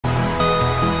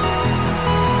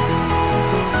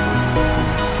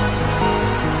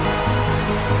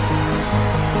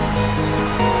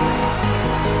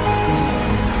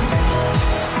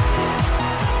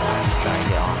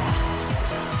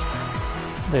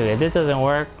If this doesn't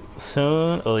work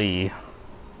soon, oy.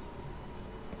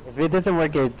 If it doesn't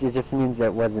work, it just means that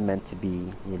it wasn't meant to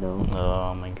be, you know?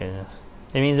 Oh my goodness.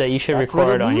 It means that you should That's what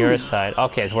record it on your means. side.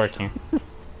 Okay, it's working. Are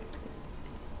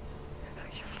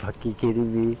you fucking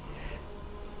kidding me?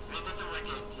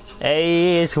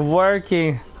 Hey, it's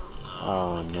working.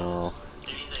 Oh no.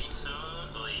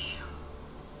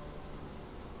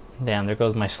 Damn, there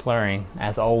goes my slurring,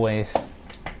 as always.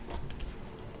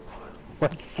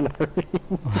 What's slurring?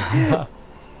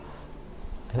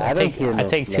 I don't hear no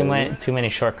take slurring. too many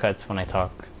shortcuts when I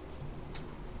talk.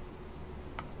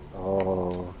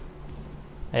 Oh.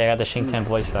 Hey, I got the Shinken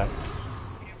voice back.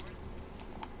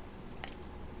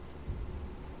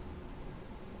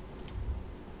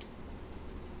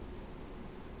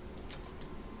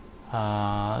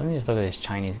 Let me just look at these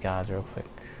Chinese gods real quick.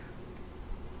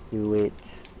 Do it.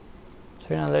 Is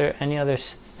there any other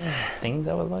things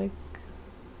I would like?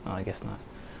 Oh, I guess not.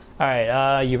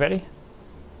 Alright, you ready?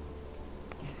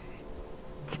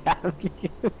 Damn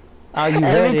you. Are you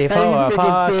Every ready for time a you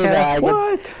freaking say that,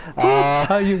 podcast?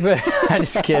 What? Are you ready? I'm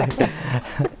just kidding.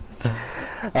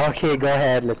 Okay, go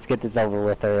ahead. Let's get this over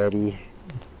with already.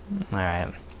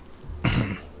 Alright.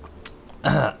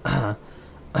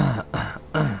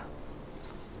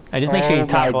 Just make sure you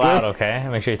talk loud, okay?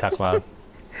 Make sure you talk loud.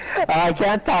 I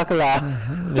can't talk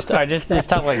loud. Just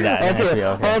talk like that. Okay,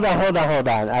 Okay. hold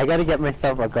on. I gotta get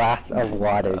myself a glass of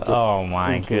water. Just Oh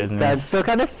my in case. goodness. I'm still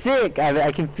kind of sick.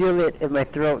 I can feel it in my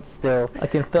throat still. I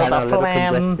can feel Kinda the a little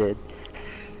phlegm. congested.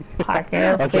 I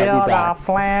can Okay, feel I'll be the back.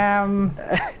 phlegm.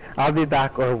 I'll be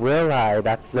back, or will I?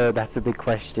 That's a big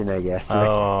question, I guess. Right?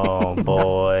 Oh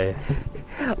boy.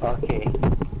 Okay.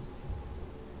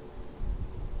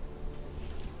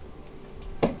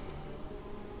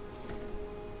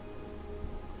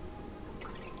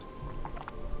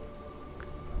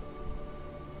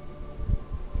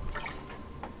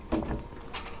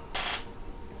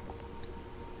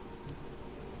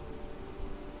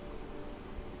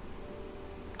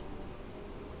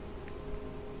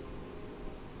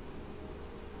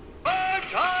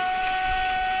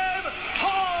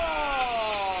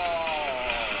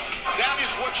 That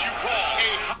is what you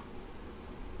call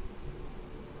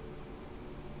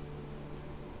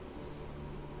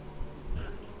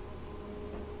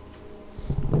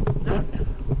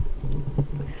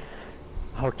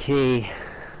a... Okay.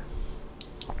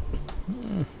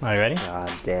 Are you ready?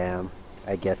 God damn.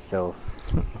 I guess so.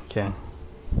 Okay.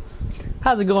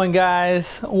 How's it going,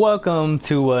 guys? Welcome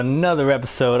to another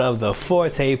episode of the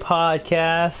Forte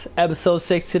Podcast, episode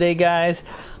 6 today, guys.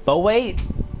 But wait,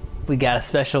 we got a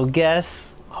special guest,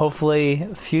 hopefully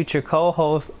future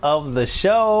co-host of the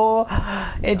show.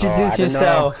 Introduce I don't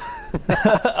yourself.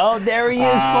 Oh, there he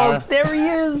is, folks. There he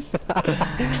is.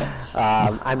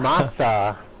 I'm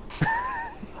Masa.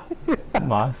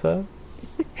 Masa?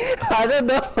 I don't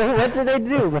know. What should I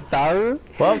do? Masaru?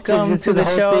 Welcome Should to I the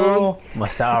just do show, whole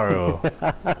Masaru.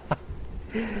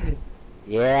 thing?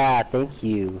 Yeah, thank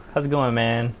you. How's it going,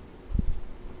 man?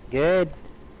 Good.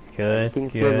 Good.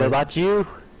 Things good. What about you?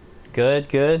 Good,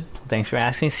 good. Thanks for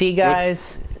asking. See, guys,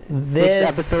 Sixth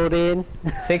episode in.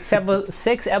 six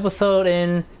episode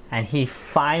in, and he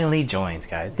finally joins,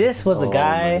 guys. This was the Oh, my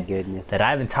guy goodness. that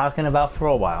I've been talking about for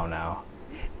a while now.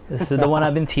 This is the one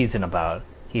I've been teasing about.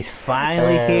 He's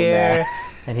finally Oh, here, man.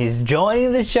 and he's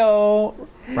joining the show.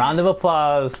 Round of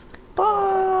applause.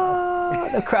 Ah,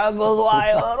 the crowd goes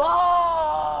wild.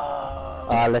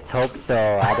 Ah. Let's hope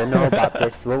so. I don't know about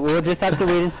this. We'll just have to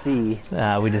wait and see.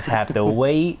 We just have to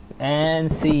wait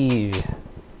and see.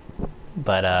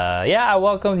 But yeah, I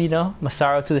welcomed,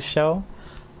 Masaru to the show.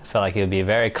 I felt like it would be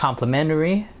very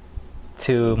complimentary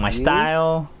to my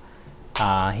style.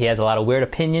 He has a lot of weird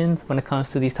opinions when it comes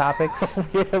to these topics.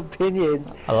 Weird opinions.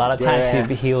 A lot of Yeah.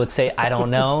 times he would say, I don't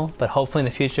know, but hopefully in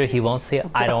the future he won't say,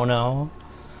 I don't know.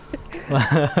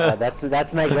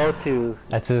 That's my go-to.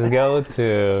 That's his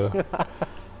go-to.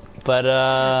 But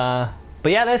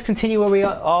yeah, let's continue where we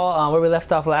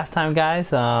left off last time, guys.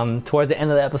 Towards the end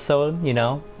of the episode,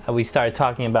 we started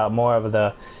talking about more of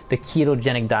the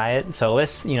ketogenic diet. So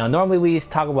let's, normally we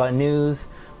talk about news,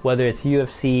 whether it's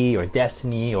UFC or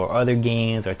Destiny or other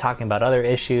games or talking about other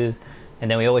issues, and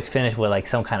then we always finish with like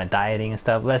some kind of dieting and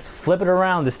stuff. Let's flip it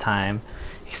around this time,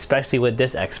 especially with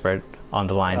this expert on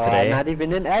the line today. I'm not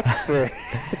even an expert.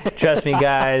 Trust me,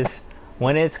 guys.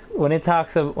 When we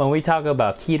talk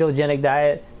about ketogenic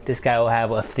diet, this guy will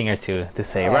have a thing or two to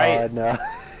say, right? Oh,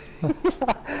 no.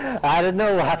 I don't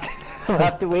know. We'll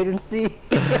have to wait and see.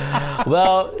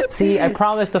 Well, see, I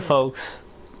promised the folks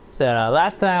that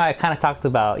last time I kind of talked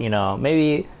about,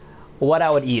 maybe what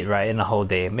I would eat, right, in a whole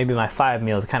day. Maybe my 5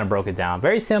 meals, kind of broke it down.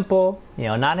 Very simple,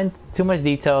 not in too much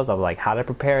details of like how to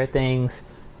prepare things,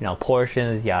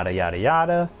 portions, yada, yada,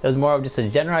 yada. It was more of just a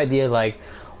general idea, like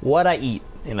what I eat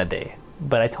in a day.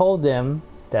 But I told them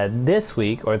that this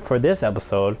week, or for this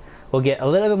episode, we'll get a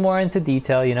little bit more into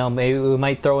detail. Maybe we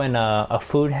might throw in a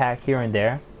food hack here and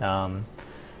there.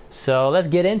 So let's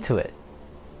get into it.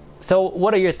 So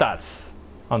what are your thoughts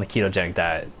on the ketogenic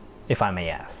diet, if I may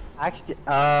ask? Actually,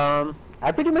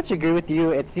 I pretty much agree with you.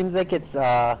 It seems like it's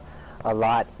a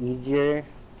lot easier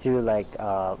to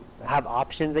have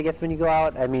options, I guess, when you go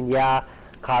out. I mean, yeah,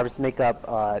 carbs make up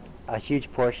a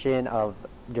huge portion of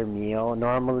your meal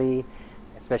normally,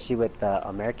 especially with the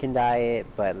American diet.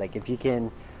 But like, if you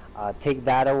can take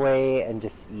that away and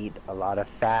just eat a lot of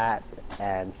fat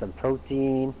and some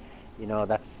protein,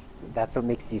 that's what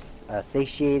makes you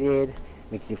satiated,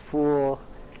 makes you full,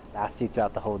 lasts you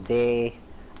throughout the whole day.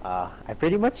 I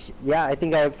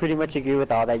think I pretty much agree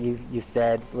with all that you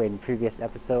said in previous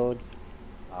episodes.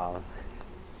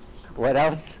 What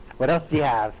else do you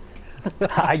have?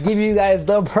 I give you guys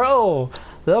the pro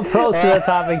to the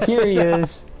topic. Here he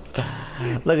is.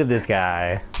 Look at this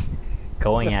guy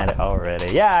going at it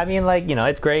already. Yeah, I mean,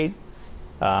 it's great.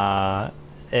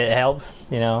 It helps,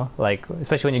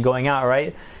 especially when you're going out,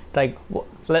 right? Like,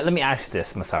 let me ask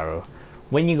this, Masaru.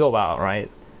 When you go out, right,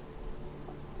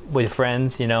 with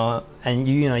friends, and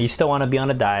you still want to be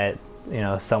on a diet,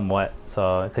 somewhat,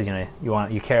 so because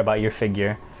you care about your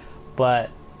figure, but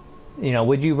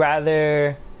would you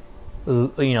rather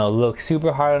look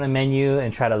super hard on a menu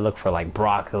and try to look for like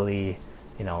broccoli,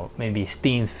 maybe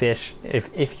steamed fish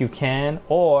if you can,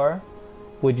 or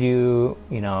would you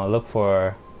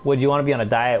would you want to be on a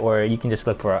diet where you can just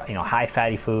look for high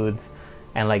fatty foods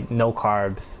and like no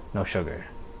carbs, no sugar?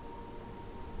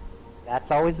 That's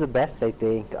always the best, I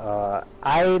think.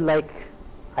 I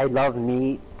love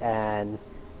meat and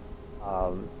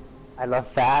I love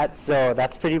fat, so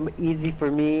that's pretty easy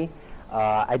for me.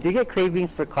 I do get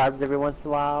cravings for carbs every once in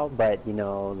a while, but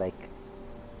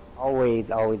always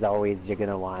you're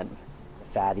gonna want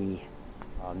fatty,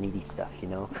 meaty stuff,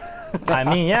 I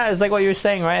mean, yeah, it's like what you're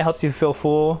saying, right? It helps you feel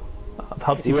full,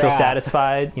 helps you feel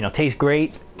satisfied, tastes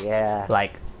great. Yeah.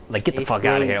 Like get the fuck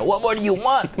out of here. What more do you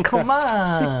want? Come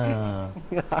on.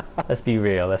 Let's be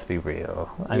real.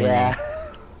 I mean, yeah,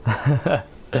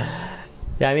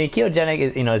 I mean, ketogenic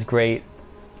is, is great.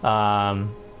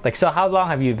 So how long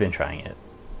have you been trying it?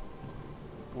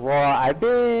 Well, I've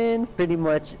been pretty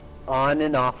much on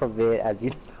and off of it, as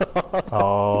you know.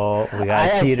 Oh, we got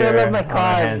a cheater. I still love my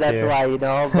carbs, that's here. why,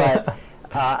 but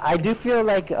I do feel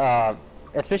like,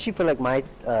 especially for like my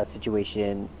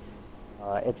situation,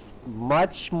 it's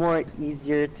much more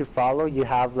easier to follow. You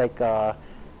have I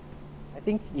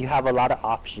think you have a lot of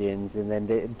options, and then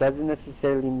it doesn't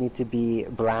necessarily need to be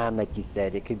bland, like you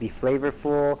said. It could be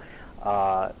flavorful,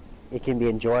 it can be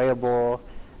enjoyable.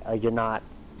 You're not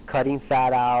cutting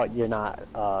fat out, you're not,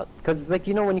 because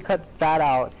when you cut fat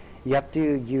out, you have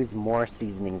to use more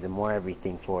seasonings and more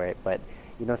everything for it. But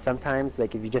sometimes,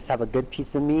 if you just have a good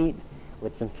piece of meat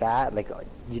with some fat,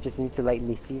 you just need to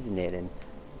lightly season it, and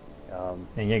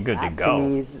you're good to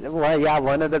go. Well, yeah,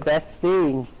 one of the best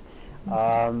things.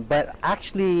 But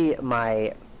actually,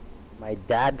 my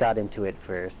dad got into it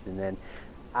first, and then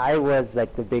I was the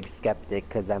big skeptic,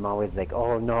 because I'm always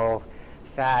oh no,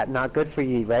 fat not good for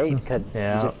you, right? Because you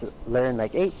just learn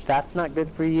hey, fat's not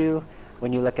good for you.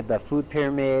 When you look at the food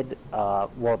pyramid,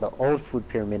 the old food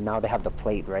pyramid, now they have the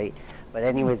plate, right? But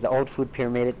anyways, the old food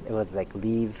pyramid, it was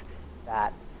leave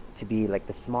fat to be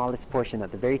the smallest portion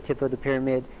at the very tip of the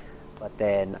pyramid. But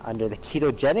then under the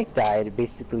ketogenic diet, it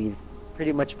basically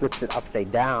pretty much flips it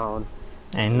upside down.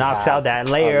 And knocks out that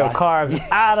layer of carbs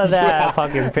out of that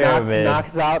fucking pyramid.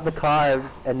 Knocks out the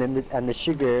carbs and then the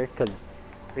sugar, because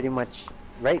pretty much,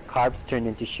 right, carbs turn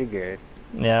into sugar.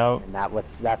 Yeah. And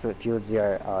that's what fuels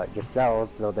your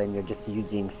cells. So then you're just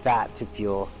using fat to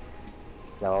fuel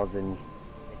cells, and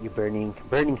you're burning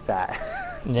fat.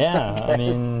 Yeah, I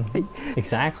mean,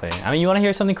 exactly. I mean, you want to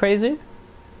hear something crazy?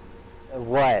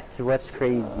 What's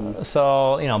crazy?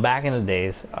 So, back in the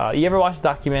days, you ever watched the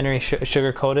documentary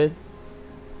Sugar Coated?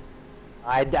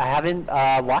 I haven't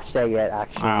watched that yet,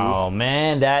 actually. Oh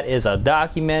man, that is a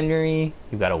documentary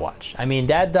you gotta watch. I mean,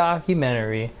 that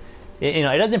documentary, it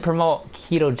doesn't promote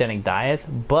ketogenic diets,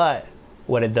 but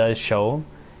what it does show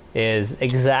is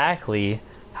exactly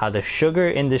how the sugar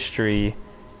industry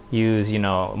use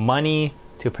money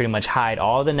to pretty much hide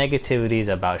all the negativities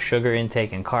about sugar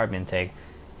intake and carb intake,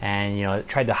 and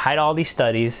tried to hide all these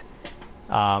studies,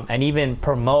 and even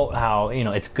promote how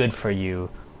it's good for you,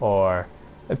 or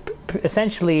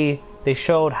essentially they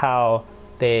showed how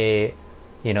they,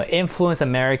 influence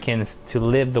Americans to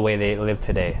live the way they live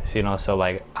today. So, so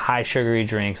like high sugary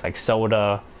drinks like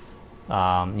soda,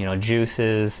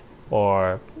 juices,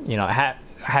 or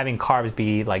having carbs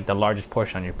be like the largest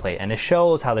portion on your plate. And it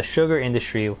shows how the sugar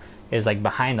industry is like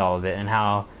behind all of it, and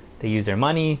how they use their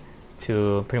money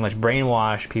to pretty much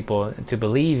brainwash people into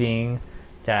believing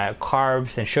that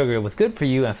carbs and sugar was good for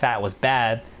you and fat was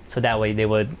bad, so that way they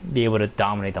would be able to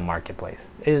dominate the marketplace.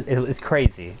 It's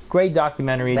crazy. Great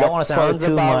documentary. Don't want to spoil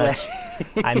too much.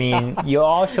 Right. I mean, you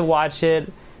all should watch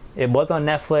it. It was on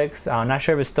Netflix. I'm not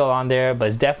sure if it's still on there, but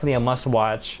it's definitely a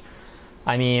must-watch.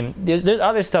 I mean, there's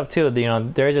other stuff too.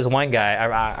 There's this one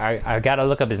guy. I gotta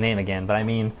look up his name again, but I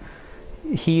mean,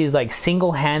 he's like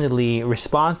single-handedly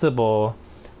responsible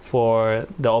for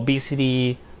the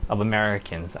obesity of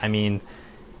Americans. I mean,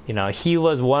 he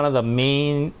was one of the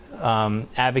main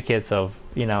advocates of,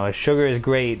 sugar is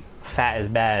great, fat is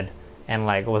bad, and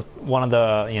like was one of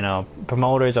the,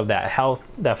 promoters of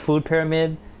that food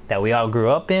pyramid that we all grew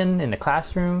up in the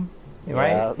classroom,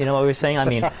 right? Yeah. You know what we were saying? I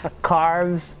mean,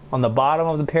 carbs on the bottom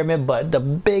of the pyramid, but the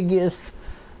biggest,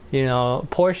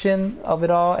 portion of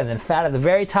it all, and then fat at the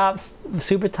very top,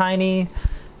 super tiny.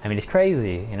 I mean, it's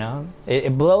crazy,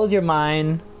 It blows your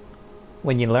mind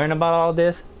when you learn about all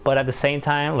this, but at the same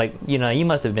time, like, you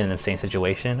must have been in the same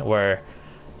situation where,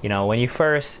 when you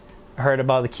first heard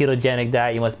about the ketogenic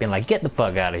diet, you must have been like, get the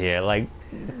fuck out of here. Like,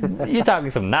 you're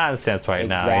talking some nonsense right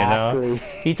now,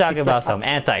 You're talking about some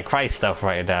anti-Christ stuff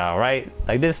right now, right?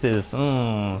 Like, this is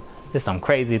some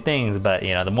crazy things, but,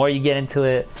 the more you get into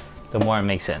it, the more it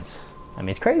makes sense. I mean,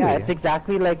 it's crazy. Yeah, it's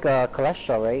exactly like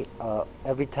cholesterol, right?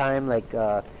 Every time, like,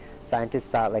 scientists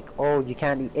thought, like, oh, you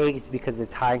can't eat eggs because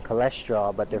it's high in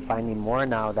cholesterol, but they're finding more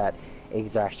now that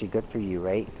eggs are actually good for you,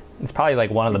 right? It's probably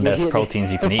like one of the best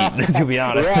proteins you can eat, to be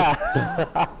honest.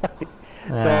 Yeah.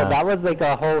 So that was like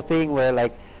a whole thing where,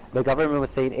 like, the government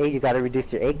was saying, hey, you got to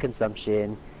reduce your egg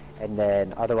consumption, and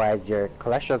then otherwise your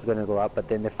cholesterol is going to go up. But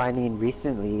then they're finding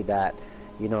recently that,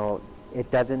 it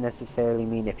doesn't necessarily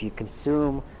mean if you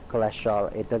consume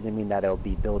cholesterol, it doesn't mean that it'll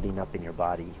be building up in your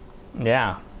body.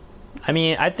 Yeah. I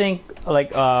mean, I think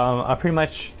like pretty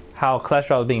much how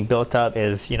cholesterol is being built up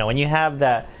is, when you have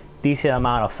that decent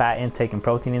amount of fat intake and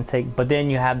protein intake, but then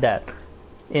you have that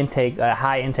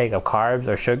high intake of carbs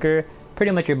or sugar,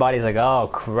 pretty much your body's like, oh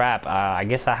crap, I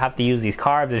guess I have to use these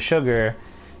carbs and sugar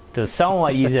to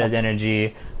somewhat use it as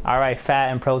energy. All right,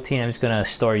 fat and protein, I'm just gonna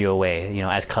store you away,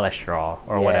 as cholesterol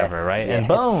or whatever, right? Yes. And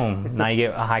boom, now you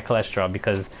get a high cholesterol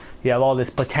because you have all this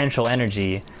potential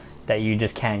energy that you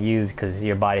just can't use because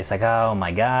your body's like, oh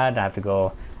my god,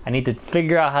 I need to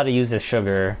figure out how to use this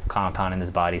sugar compound in this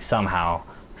body somehow,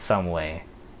 some way,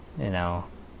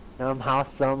 Somehow,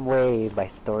 some way, by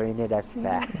storing it as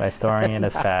fat. By storing it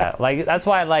as fat. Like, that's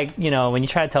why, like, when you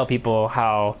try to tell people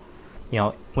how,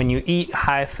 when you eat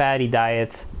high fatty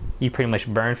diets, you pretty much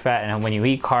burn fat, and when you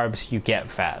eat carbs, you get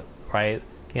fat, right?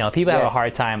 People have a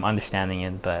hard time understanding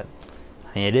it, but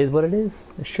I mean, it is what it is.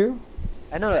 It's true.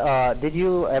 I know, did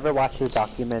you ever watch the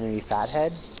documentary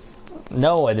Fathead?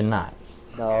 No, I did not.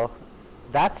 No.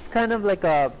 That's kind of like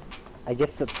I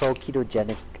guess a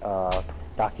pro-ketogenic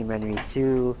documentary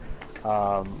too,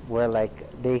 where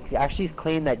like they actually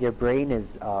claim that your brain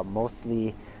is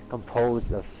mostly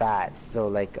composed of fat. So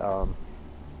like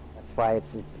that's why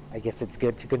I guess it's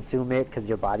good to consume it because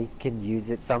your body can use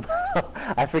it somehow.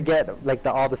 I forget like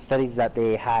all the studies that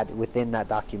they had within that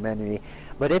documentary,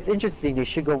 but it's interesting. You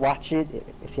should go watch it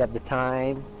if you have the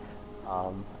time.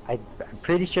 I'm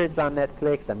pretty sure it's on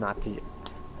Netflix. I'm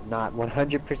not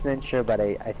 100% sure, but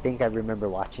I think I remember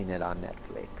watching it on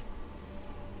Netflix.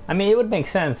 I mean, it would make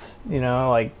sense,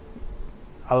 like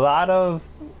a lot of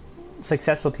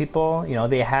successful people,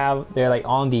 they're like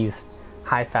on these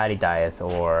high fatty diets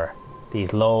or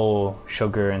these low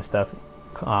sugar and stuff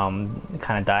kind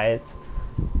of diets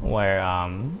where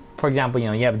for example,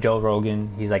 you have Joe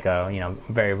Rogan. He's like a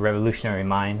very revolutionary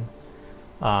mind.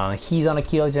 He's on a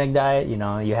ketogenic diet.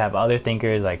 You have other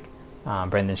thinkers like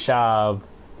Brendan Schaub.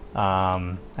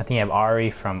 I think you have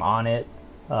Ari from On It.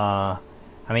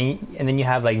 I mean, and then you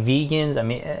have like vegans. I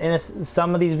mean,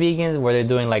 some of these vegans where they're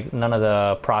doing like none of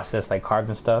the processed like carbs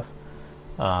and stuff.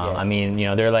 Yes. I mean,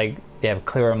 they're like, they have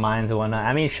clearer minds and whatnot.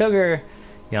 I mean, sugar,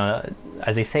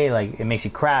 as they say, like it makes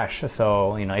you crash.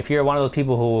 So, if you're one of those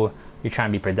people who you're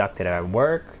trying to be productive at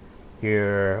work,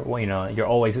 you're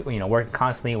always, working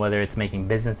constantly, whether it's making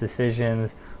business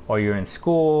decisions or you're in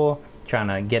school trying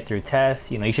to get through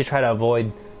tests, you should try to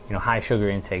avoid, high sugar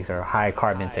intakes or high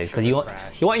carb intakes, because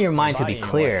you want your mind to be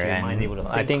clear, and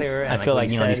I feel like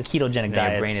these ketogenic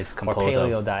diets, your brain is composed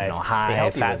of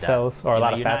high fat cells or a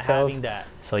lot of fat cells.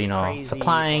 So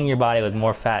supplying your body with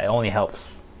more fat, it only helps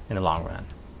in the long run.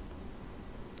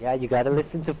 Yeah, you gotta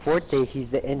listen to Forte. He's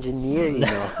the engineer,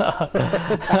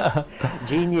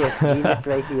 Genius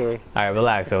right here. All right,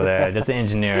 relax over there. Just an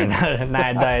engineer, not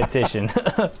a dietitian.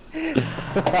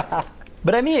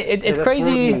 But I mean, it's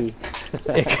crazy.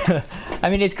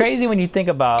 I mean, it's crazy when you think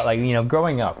about, like,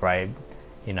 growing up, right?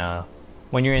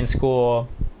 When you're in school,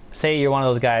 say you're one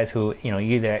of those guys who, you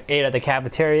either ate at the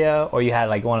cafeteria or you had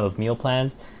like one of those meal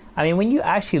plans. I mean, when you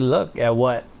actually look at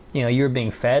what you were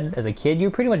being fed as a kid,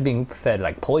 you're pretty much being fed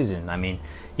like poison. I mean,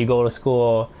 you go to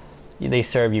school, they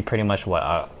serve you pretty much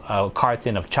a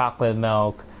carton of chocolate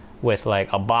milk with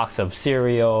like a box of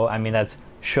cereal. I mean, that's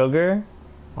sugar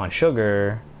on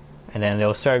sugar, and then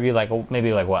they'll serve you maybe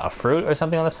a fruit or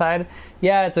something on the side.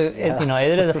 Yeah, it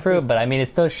is a fruit, but I mean,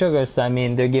 it's still sugar. So I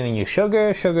mean, they're giving you sugar,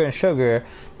 and sugar,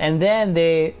 and then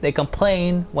they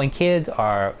complain when kids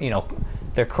are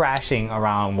they're crashing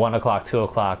around 1 o'clock, 2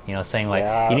 o'clock, saying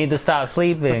you need to stop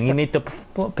sleeping, you need to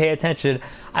pay attention.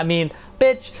 I mean,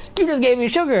 bitch, you just gave me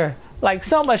sugar, like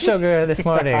so much sugar this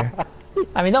morning.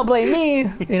 I mean, don't blame me,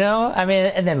 I mean,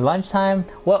 and then lunchtime,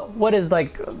 what is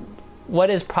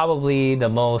probably the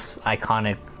most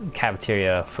iconic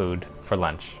cafeteria food for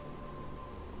lunch?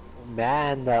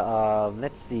 Man,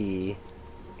 let's see.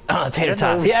 Tater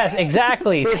tots. Yes,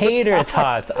 exactly. Tater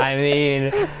tots. I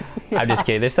mean, I'm just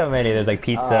kidding. There's so many. There's like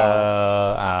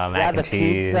pizza, mac and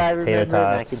cheese, pizza, tater tots,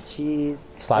 mac and cheese.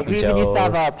 sloppy we even used to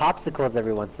joes. have popsicles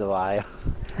every once in a while.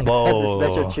 Whoa. As a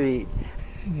special treat.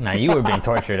 Now you were being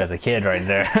tortured as a kid right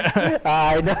there.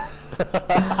 I know.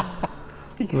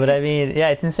 But I mean, yeah,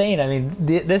 it's insane. I mean,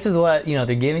 this is what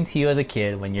they're giving to you as a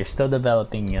kid when you're still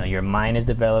developing. Your mind is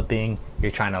developing.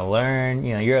 You're trying to learn.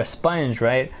 You're a sponge,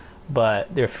 right?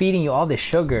 But they're feeding you all this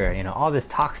sugar, all this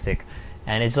toxic,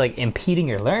 and it's like impeding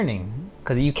your learning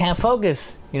because you can't focus.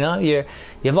 You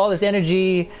have all this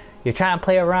energy. You're trying to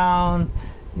play around.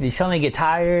 You suddenly get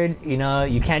tired. You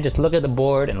can't just look at the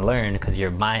board and learn because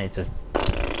your mind is just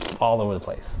all over the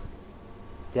place.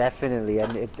 Definitely,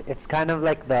 and it's kind of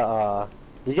like the.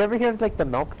 Did you ever hear of like the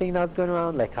milk thing that was going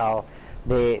around? Like how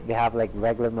they have like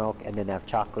regular milk and then they have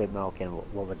chocolate milk and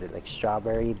what was it, like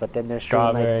strawberry? But then there's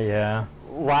strawberry, yeah.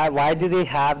 Why do they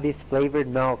have these flavored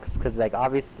milks? Because like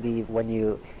obviously when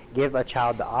you give a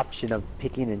child the option of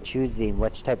picking and choosing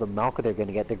which type of milk they're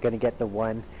gonna get the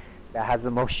one that has the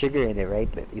most sugar in it, right?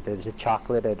 Either the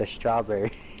chocolate or the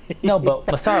strawberry. No,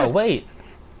 but Sarah, wait.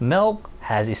 Milk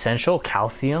has essential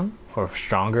calcium for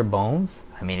stronger bones.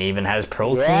 I mean, it even has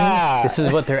protein. Yeah. This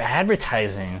is what they're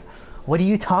advertising. What are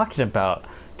you talking about?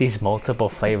 These multiple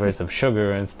flavors of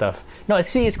sugar and stuff. No,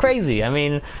 it's crazy. I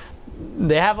mean,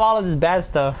 they have all of this bad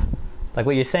stuff, like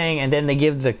what you're saying, and then they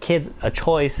give the kids a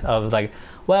choice of like,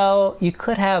 well, you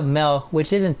could have milk,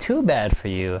 which isn't too bad for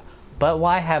you, but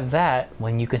why have that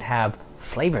when you could have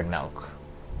flavored milk?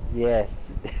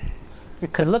 Yes.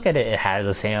 Because look at it, it has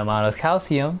the same amount of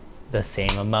calcium, the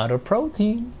same amount of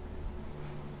protein,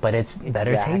 but it's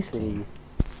better tasting.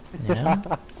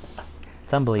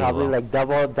 It's unbelievable. Probably like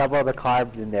double the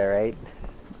carbs in there, right?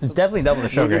 It's definitely double the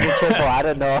sugar. Maybe the triple, I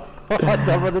don't know.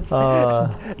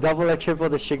 Double or triple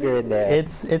the sugar in there.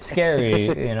 It's scary,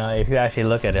 if you actually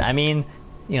look at it. I mean,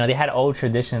 they had old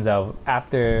traditions of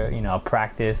after a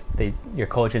practice, your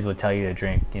coaches would tell you to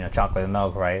drink chocolate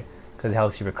milk, right? Because it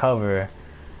helps you recover.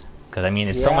 Because I mean,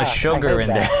 it's so much sugar in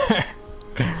there.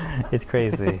 It's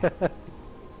crazy.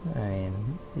 I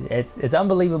mean, it's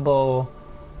unbelievable,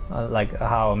 like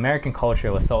how American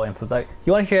culture was so influenced. Like,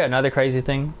 you want to hear another crazy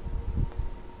thing?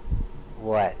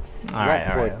 What? All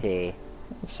right. Forte?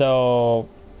 So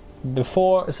this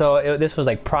was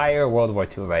like prior World War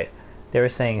II, right? They were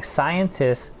saying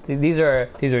scientists. These are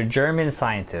German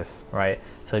scientists, right?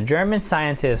 So German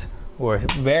scientists were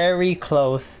very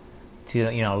close to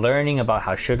learning about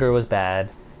how sugar was bad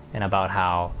and about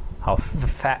how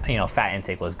fat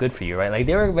intake was good for you, right? Like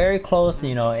they were very close,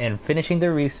 in finishing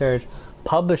their research,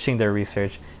 publishing their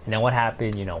research, and then what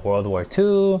happened? World War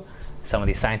II. Some of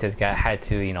these scientists had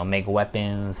to make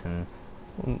weapons and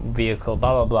vehicles,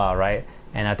 blah blah blah, right?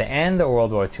 And at the end of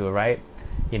World War II, right?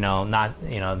 The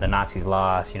Nazis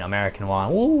lost. American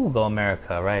won. Woo, go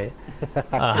America, right?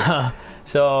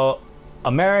 So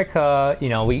America,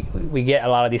 we get a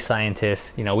lot of these scientists.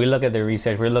 We look at their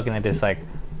research. We're looking at this like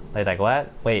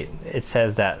what? Wait, it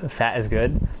says that fat is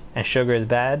good and sugar is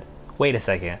bad. Wait a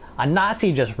second. A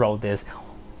Nazi just wrote this.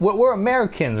 We're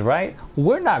Americans, right?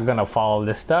 We're not gonna follow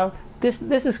this stuff.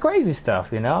 This is crazy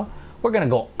stuff, we're gonna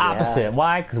go opposite. Yeah.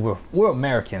 Why? Because we're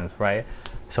Americans, right?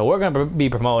 So we're gonna be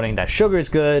promoting that sugar is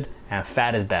good and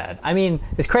fat is bad. I mean,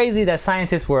 it's crazy that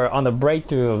scientists were on the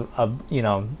breakthrough of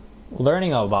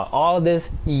learning about all this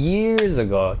years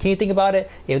ago. Can you think about it?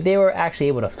 If they were actually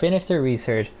able to finish their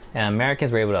research and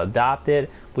Americans were able to adopt it,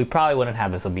 we probably wouldn't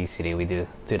have this obesity we do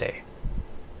today.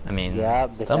 I mean, Yeah,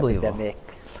 this it's unbelievable. epidemic.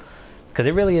 Because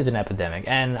it really is an epidemic.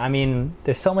 And I mean,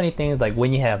 there's so many things, like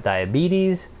when you have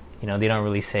diabetes, they don't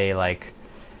really say, like,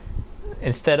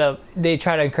 instead of, they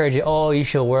try to encourage you, oh, you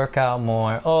should work out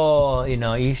more, oh,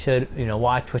 you should,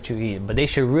 watch what you eat. But they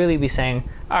should really be saying,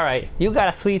 all right, you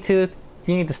got a sweet tooth,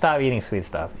 you need to stop eating sweet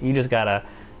stuff. You just gotta,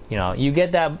 you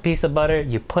get that piece of butter,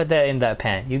 you put that in that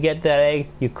pan. You get that egg,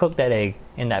 you cook that egg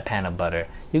in that pan of butter.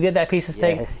 You get that piece of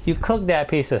steak, Yes. you cook that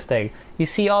piece of steak. You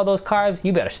see all those carbs,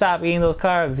 you better stop eating those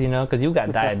carbs, because you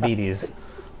got diabetes,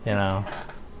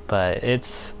 But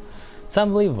it's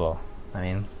unbelievable. I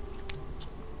mean,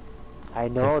 I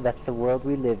know, that's the world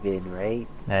we live in, right?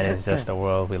 that is just the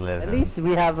world we live in. At least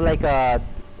we have like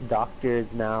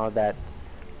doctors now that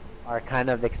are kind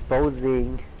of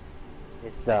exposing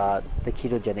this the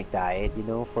ketogenic diet,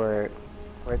 for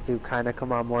it to kind of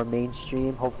come on more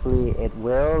mainstream. Hopefully it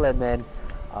will, and then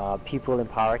people in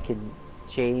power can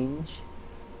change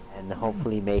and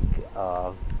hopefully make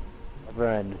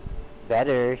everyone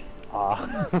better,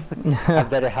 have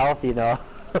better health,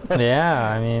 Yeah,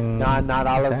 I mean, not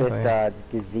all of exactly.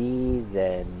 this disease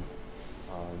and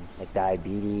like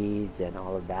diabetes and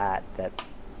all of that.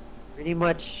 That's pretty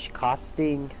much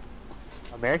costing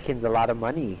Americans a lot of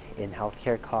money in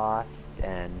healthcare costs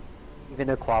and even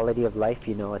the quality of life.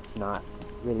 It's not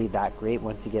really that great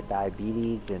once you get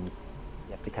diabetes, and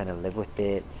you have to kind of live with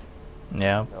it.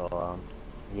 Yeah. So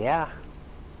yeah.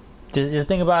 Just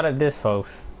think about it, this,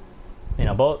 folks.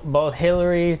 Both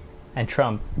Hillary and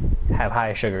Trump have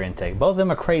high sugar intake. Both of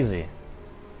them are crazy.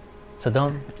 So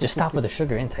just stop with the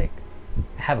sugar intake.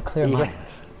 Have a clear Yeah. mind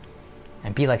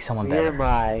and be like someone Clear better.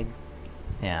 mind.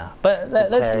 Yeah, but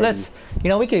let's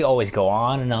we could always go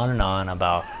on and on and on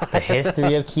about the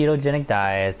history of ketogenic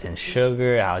diets and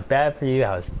sugar, how it's bad for you,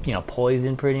 how it's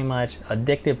poison, pretty much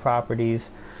addictive properties.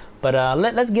 But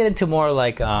let's get into more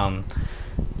like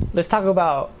let's talk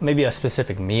about maybe a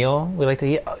specific meal we like to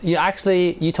eat.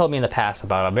 You told me in the past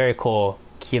about a very cool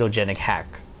ketogenic hack.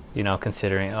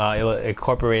 Considering it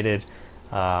incorporated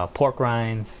pork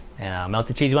rinds and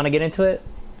melted cheese. You want to get into it?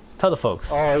 Tell the folks.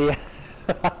 Oh yeah.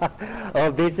 Oh,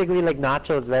 basically like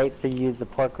nachos, right? So you use the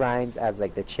pork rinds as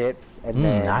like the chips, and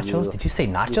then Nachos? Did you say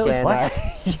nachos? can, What?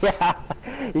 yeah,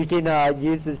 you can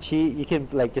use the cheese. You can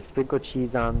like just sprinkle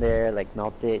cheese on there, like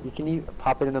melt it. You can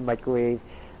pop it in the microwave,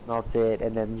 melt it,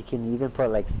 and then you can even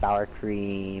put like sour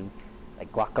cream,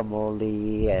 like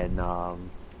guacamole, and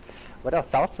what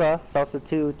else? Salsa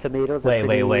too. Tomatoes.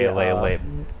 Wait.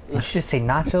 You should say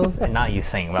nachos and not you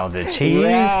saying melted cheese.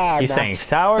 Yeah, you saying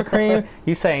sour cream.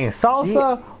 You saying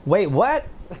salsa. Wait, what?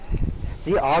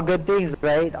 See, all good things,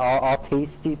 right? All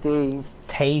tasty things.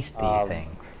 Tasty Um,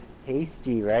 things.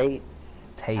 Tasty, right?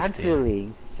 Tasty. And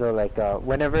filling. So like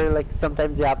whenever like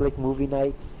sometimes you have like movie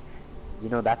nights,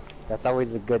 that's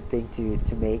always a good thing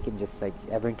to make, and just like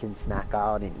everyone can snack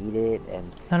out and eat it.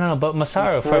 And No, but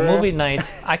Masaru, for Before- movie nights,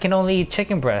 I can only eat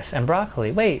chicken breast and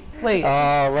broccoli. Wait.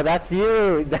 oh, well, that's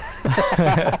you.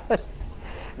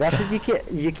 That's what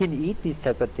you can eat these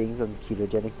type of things on the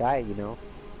ketogenic diet.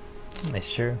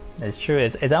 It's true.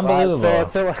 It's unbelievable.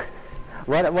 So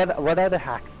what other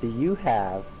hacks do you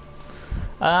have?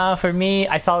 For me,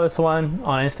 I saw this one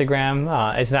on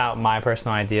Instagram. It's not my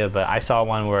personal idea, but I saw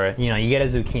one where you get a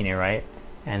zucchini, right,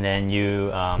 and then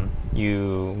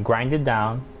you grind it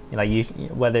down. Like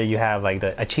whether you have like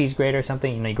a cheese grater or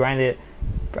something, you grind it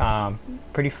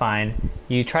pretty fine.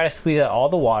 You try to squeeze out all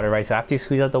the water, right? So after you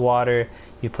squeeze out the water,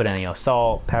 you put in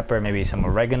salt, pepper, maybe some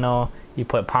oregano. You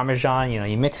put Parmesan.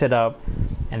 You mix it up,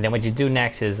 and then what you do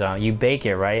next is you bake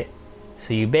it, right?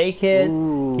 So you bake it,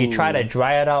 you try to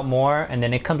dry it out more, and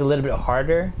then it comes a little bit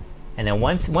harder. And then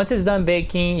once it's done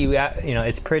baking,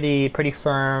 it's pretty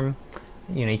firm.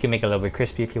 You can make it a little bit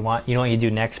crispy if you want. You know what you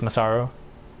do next, Masaru?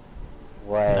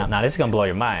 What? Now this is gonna blow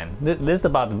your mind. This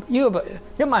is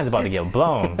your mind's about to get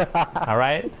blown. All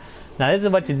right. Now this is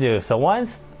what you do. So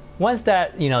once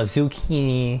that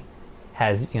zucchini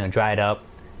has dried up,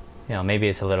 maybe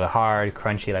it's a little hard,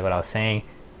 crunchy, like what I was saying.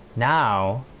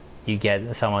 Now you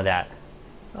get some of that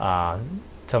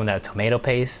tomato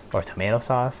paste or tomato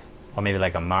sauce, or maybe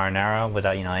like a marinara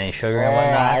without any sugar and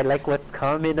whatnot. I like what's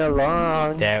coming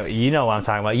along. There, you know what I'm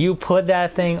talking about. You put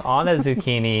that thing on a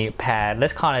zucchini pad.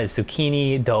 Let's call it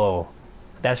zucchini dough.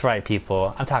 That's right,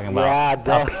 people. I'm talking about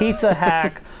Yeah, a pizza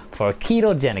hack for a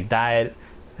ketogenic diet.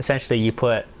 essentially you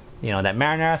put, that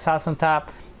marinara sauce on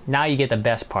top. Now you get the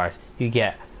best parts. You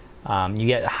get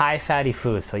high fatty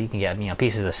foods, so you can get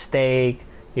pieces of steak.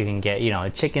 You can get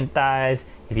chicken thighs.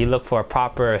 If you look for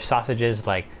proper sausages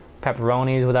like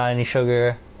pepperonis without any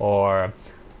sugar, or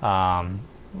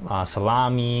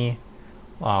salami,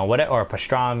 or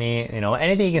pastrami,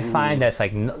 anything you can find that's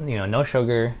like no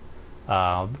sugar,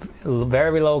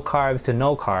 very low carbs to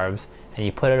no carbs, and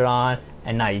you put it on,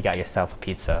 and now you got yourself a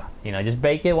pizza. Just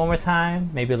bake it one more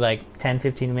time, maybe like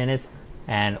 10-15 minutes,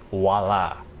 and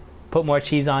voila. Put more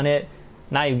cheese on it,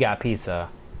 now you've got pizza.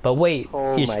 But wait,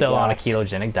 you're still on a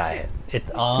ketogenic diet. It's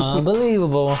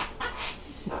unbelievable.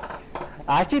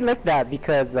 I actually like that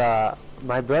because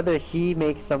my brother, he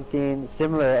makes something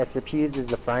similar, except he uses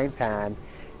the frying pan.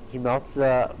 He melts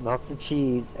the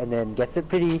cheese and then gets it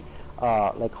pretty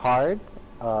like hard,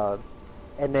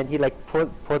 and then he like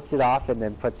puts it off and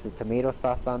then puts the tomato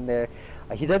sauce on there.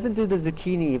 He doesn't do the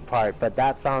zucchini part, but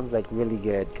that sounds like really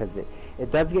good because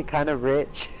it does get kind of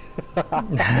rich. But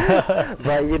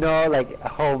like,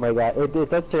 oh my god, it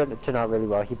does turn out really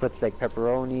well. He puts like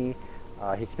pepperoni,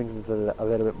 he sprinkles a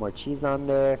little bit more cheese on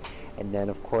there, and then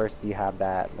of course you have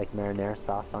that like marinara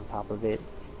sauce on top of it.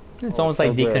 It's almost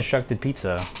like deconstructed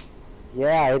pizza.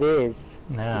 Yeah, it is.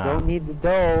 Yeah. You don't need the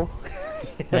dough.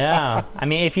 Yeah, I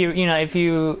mean, if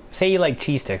you say you like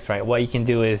cheese sticks, right? What you can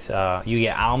do is you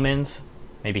get almonds,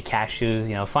 maybe cashews.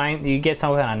 You get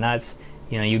some kind of nuts.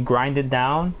 You grind it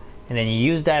down, and then you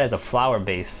use that as a flour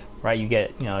base, right? You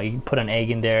get you put an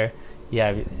egg in there. You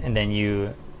have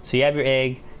your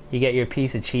egg. You get your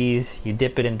piece of cheese. You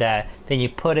dip it in that. Then you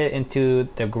put it into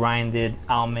the grinded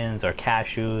almonds or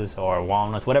cashews or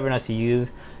walnuts, whatever nuts you use.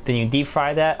 Then you deep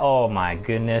fry that. Oh my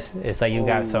goodness! It's like you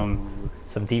got some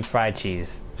deep fried cheese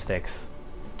sticks.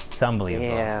 It's unbelievable.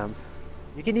 Yeah,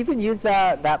 you can even use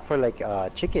that for like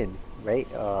chicken, right?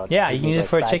 Yeah, you can use it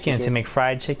for chicken to make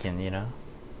fried chicken.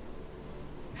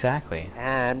 Exactly.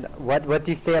 And what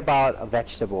do you say about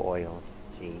vegetable oils,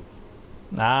 Gene?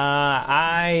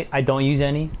 I don't use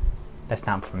any. That's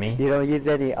not for me. You don't use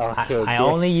any? Okay. I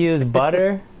only use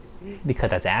butter because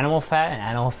that's animal fat, and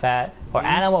animal fat or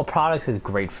animal products is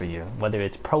great for you. Whether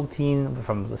it's protein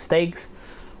from the steaks,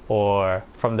 or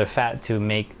from the fat to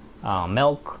make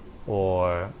milk,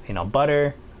 or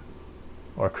butter,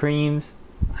 or creams.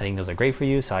 I think those are great for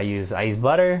you. So I use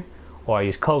butter, or I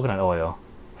use coconut oil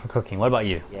for cooking. What about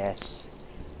you? Yes.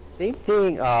 Same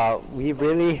thing. We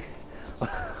really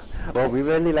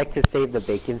like to save the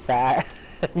bacon fat.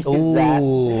 Use that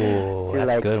to that's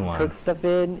like a good one. Cook stuff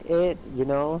in it,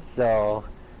 So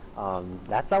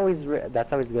that's always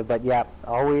good. But yeah,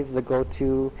 always the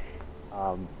go-to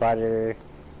butter.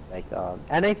 Like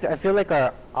and I feel like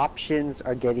our options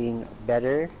are getting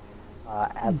better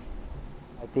as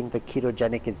I think the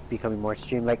ketogenic is becoming more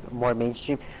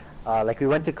mainstream. Like we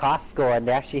went to Costco and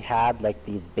they actually had like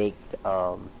these baked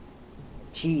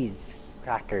cheese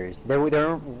crackers. They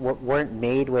weren't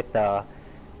made with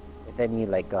any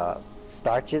like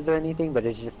starches or anything, but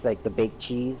it's just like the baked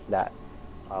cheese that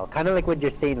kind of like what you're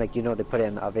saying, like they put it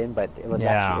in the oven, but it was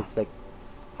actually it's like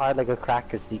hard like a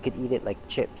cracker, so you could eat it like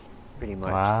chips pretty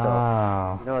much.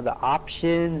 Wow. So the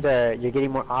options you're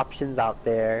getting more options out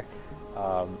there.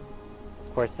 Of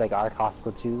course, like our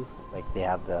Costco too, like they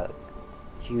have the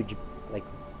huge like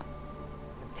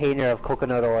container of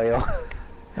coconut oil.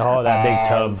 Oh, that big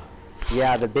tub.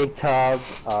 Yeah, the big tub.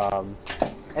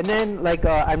 And then like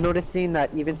I'm noticing that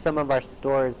even some of our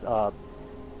stores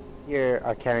here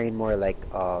are carrying more like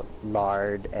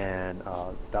lard and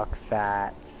duck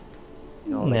fat,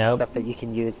 like stuff that you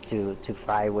can use to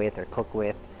fry with or cook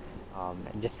with,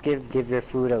 and just give your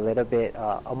food a little bit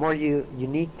a more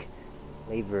unique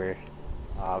flavor,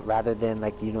 rather than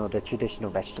like the traditional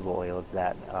vegetable oils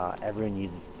that everyone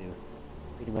uses to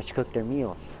pretty much cook their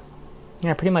meals.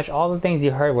 Yeah, pretty much all the things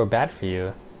you heard were bad for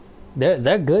you.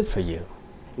 They're good for you.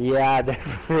 Yeah, they're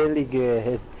really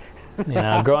good.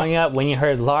 Growing up, when you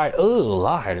heard lard, ooh,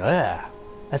 lard, ugh,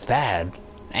 that's bad.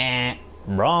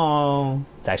 Wrong.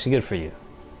 It's actually good for you.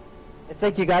 It's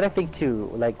like you gotta think too,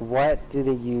 like what do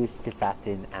they use to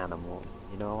fatten animals,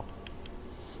 So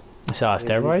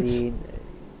steroids?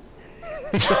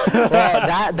 Well,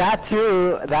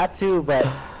 that too, but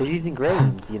they're using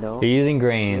grains, They're using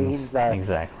grains. Grains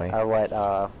exactly.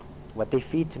 Are what they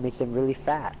feed to make them really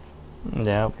fat.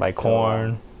 Yeah, like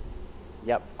corn.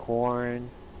 Yep, corn.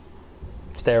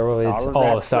 Steroids.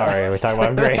 Oh, sorry, we're talking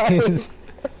about grains.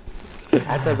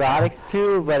 Antibiotics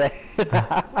too, but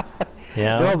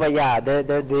yeah. No, but yeah,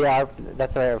 they are.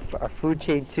 That's why our food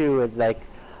chain too is like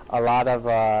a lot of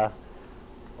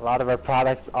a lot of our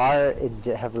products are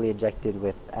heavily injected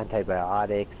with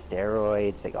antibiotics,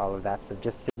 steroids, like all of that stuff,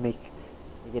 just to make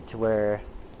it to where,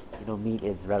 you know, meat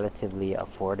is relatively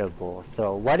affordable.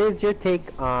 So what is your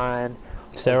take on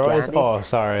Steroids? organic? Oh,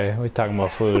 sorry, we're talking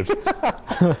about food.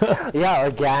 Yeah,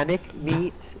 organic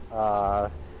meat.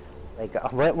 What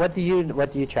do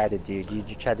you try to do? Do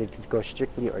you try to go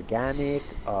strictly organic,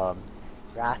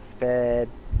 grass fed?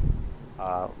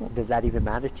 Does that even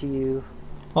matter to you?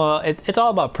 Well, it's all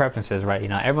about preferences, right? You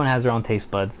know, everyone has their own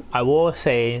taste buds. I will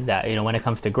say that, you know, when it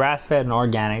comes to grass-fed and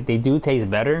organic, they do taste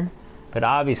better. But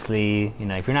obviously, you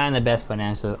know, if you're not in the best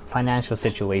financial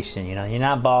situation, you know, you're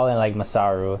not balling like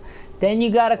Masaru, then you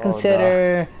gotta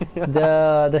consider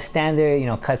the standard, you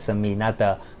know, cuts of meat, not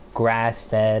the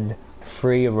grass-fed,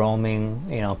 free roaming,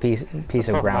 you know, piece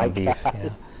of ground beef. You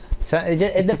know? So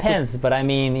it depends. But I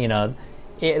mean, you know,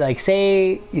 like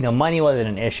say, you know, money wasn't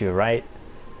an issue, right?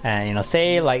 And, you know,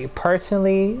 say, like,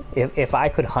 personally, if I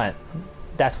could hunt,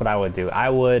 that's what I would do. I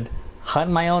would hunt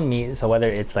my own meat, so whether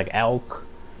it's, like, elk,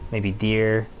 maybe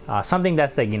deer, something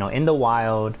that's, like, you know, in the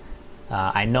wild.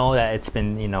 I know that it's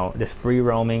been, you know, this free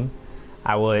roaming.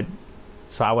 I would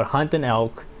hunt an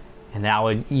elk, and then I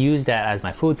would use that as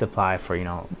my food supply for, you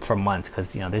know, for months,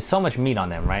 because, you know, there's so much meat on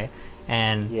them, right?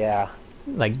 And, yeah,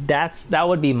 like, that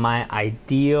would be my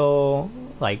ideal,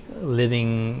 like,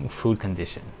 living food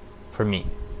condition for me.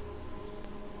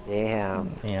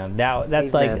 damn. You know,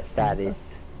 that's Caveman like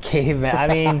status. caveman. I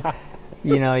mean,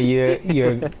 you know,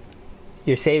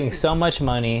 you're saving so much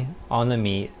money on the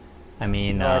meat. I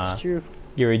mean, That's true.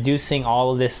 you're reducing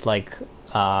all of this like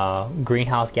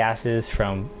greenhouse gases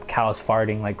from cows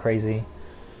farting like crazy.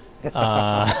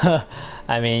 I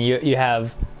mean, you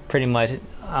have pretty much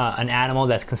an animal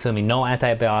that's consuming no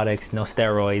antibiotics, no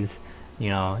steroids. You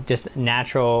know, just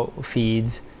natural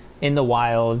feeds in the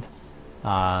wild.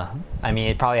 I mean,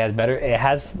 it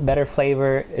has better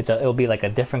flavor. It'll be like a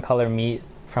different color meat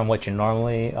from what you're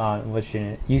normally, what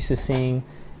you're used to seeing.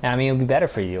 And I mean, it'll be better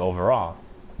for you overall.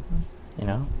 You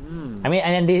know? I mean,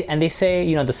 and they say,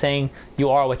 you know, the saying, you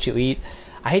are what you eat.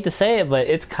 I hate to say it, but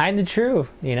it's kind of true.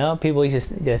 You know, people just,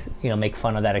 you know, make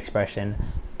fun of that expression.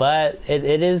 But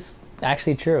it is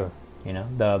actually true. You know,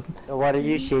 So what are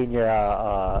you, Shane? You're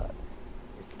a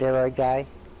steroid guy?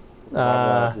 The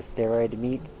steroid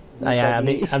meat? Yeah,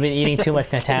 I've been eating too much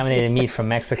contaminated meat from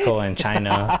Mexico and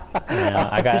China. You know,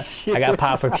 I got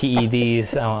popped for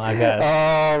PEDs. I got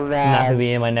Oh man. not to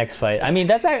be in my next fight. I mean,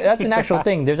 that's an actual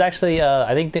thing. There's actually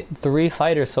I think 3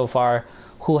 fighters so far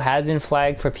who has been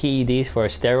flagged for PEDs for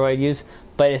steroid use,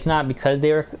 but it's not because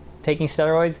they were taking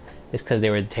steroids. It's because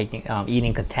they were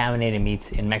eating contaminated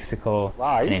meats in Mexico Wow,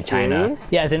 are and you in China.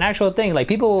 serious? Yeah, it's an actual thing. Like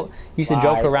people used to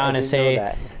joke around I and didn't know say,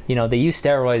 that. you know, they use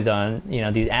steroids on, you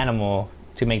know, these animals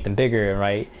to make them bigger,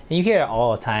 right? And you hear it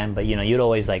all the time, but you know, you'd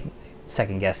always like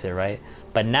second guess it, right?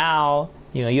 But now,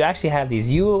 you know, you actually have these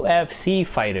UFC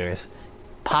fighters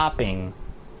popping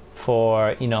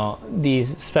for, you know,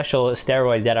 these special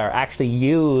steroids that are actually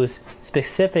used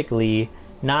specifically,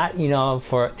 not, you know,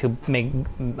 to make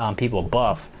people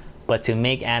buff, but to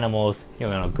make animals, you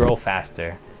know, grow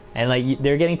faster. And like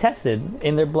they're getting tested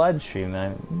in their bloodstream,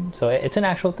 man. So it's an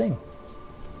actual thing.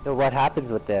 So what happens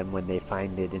with them when they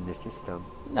find it in their system?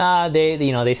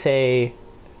 They say,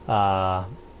 yeah,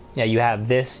 you have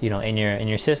this, you know, in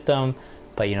your system,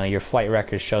 but you know your flight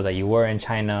records show that you were in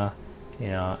China, you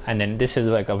know, and then this is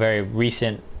like a very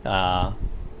recent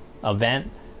event,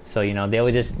 so you know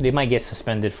they might get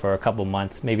suspended for a couple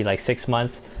months, maybe like 6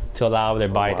 months, to allow their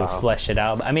body to flesh it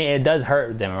out. I mean, it does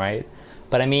hurt them, right?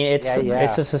 But I mean,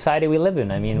 it's a society we live in.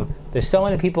 I mean, there's so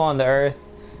many people on the earth.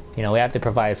 You know, we have to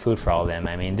provide food for all of them.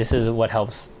 I mean, this is what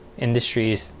helps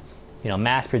industries, you know,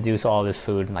 mass produce all this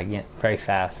food like very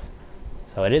fast.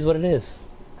 So it is what it is.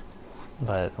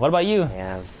 But what about you?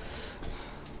 Yeah.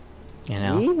 You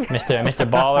know, Me?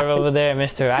 Mr. Baller over there,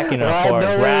 Mr. I can afford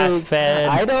grass fed.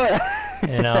 I don't.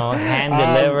 You know, hand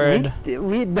delivered.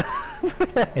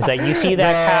 It's like you see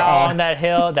that cow on that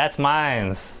hill, that's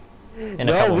mine's. In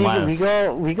a couple months.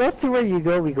 we go to where you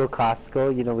go. We go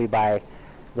Costco. You know, we buy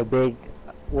the big.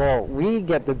 Well, we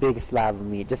get the big slab of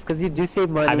meat just because you do save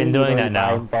money. I've been doing that you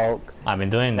buy now. in bulk. I've been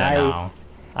doing that now. Nice.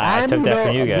 I took that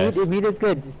from you guys. Meat is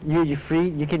good.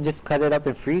 You can just cut it up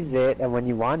and freeze it, and when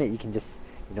you want it, you can just,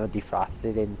 you know, defrost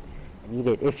it and eat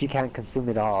it if you can't consume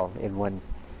it all at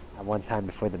one time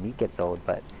before the meat gets old.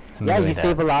 But yeah, you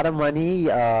save a lot of money.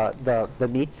 The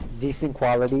meat's decent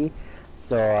quality.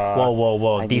 So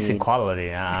whoa! Decent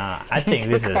quality. I think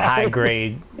this is high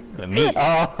grade meat.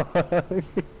 Oh.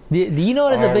 Do you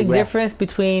notice a big yeah. difference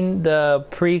between the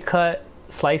pre-cut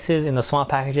slices in the small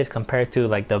packages compared to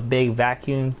like the big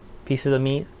vacuum pieces of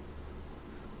meat?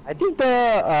 I think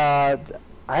I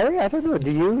don't know.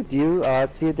 Do you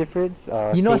see a difference?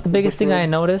 You know what's the Taste biggest thing I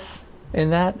difference? notice in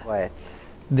that? What?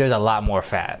 There's a lot more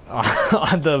fat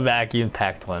on the vacuum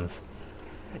packed ones.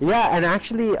 Yeah, and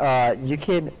actually, you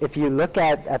can if you look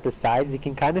at the sides, you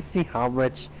can kind of see how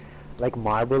much like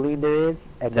marbling there is,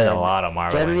 and There's a then lot of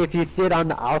generally, marbling. if you see it on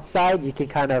the outside, you can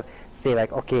kind of say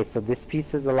like, okay, so this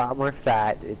piece is a lot more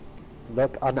fat.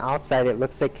 Look on the outside, it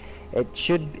looks like it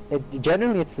should.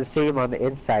 Generally, it's the same on the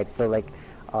inside. So like,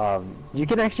 you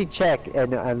can actually check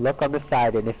and look on the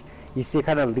side, and if you see a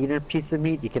kind of leaner piece of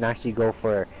meat, you can actually go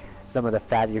for some of the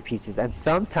fattier pieces. And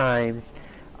sometimes,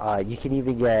 you can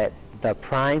even get the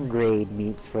prime grade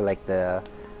meats for like the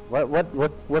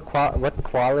what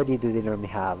quality do they normally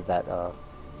have? That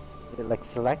is it like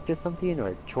select or something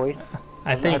or choice?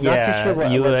 I I'm, think I'm not too sure yeah, what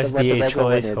the USDA regular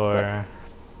one choice is, but or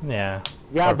yeah.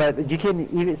 yeah, Or but you can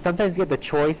even sometimes get the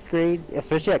choice grade,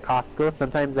 especially at Costco.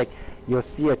 Sometimes like you'll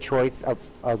see a choice of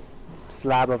a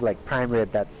slab of like prime rib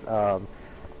that's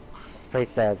it's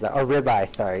priced as or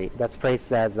ribeye, sorry, that's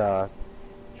priced as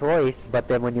choice. But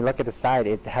then when you look at the side,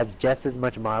 it has just as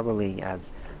much marbling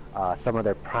as some of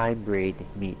their prime grade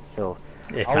meats. So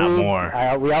if not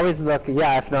more. we always look,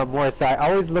 yeah, if not more. So I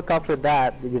always look out for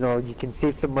that. You know, you can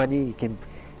save some money. You can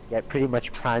get pretty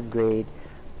much prime grade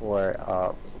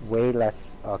for way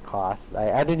less cost.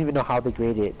 I don't even know how they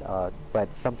grade it,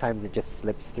 but sometimes it just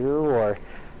slips through, or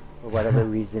for whatever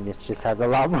reason, it just has a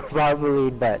lot more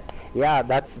marbling. But yeah,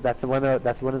 that's one of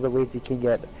the ways you can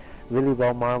get really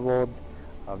well marbled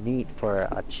meat for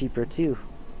cheaper too.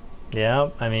 Yeah,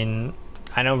 I mean,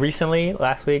 I know recently,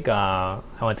 last week, I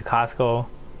went to Costco.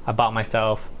 I bought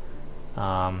myself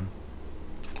um,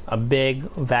 a big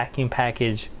vacuum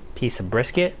package piece of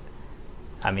brisket.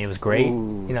 I mean, it was great.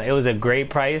 Ooh. You know, it was a great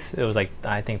price. It was like,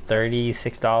 I think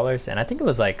 $36. And I think it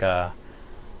was like, I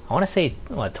want to say,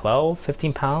 what, 12,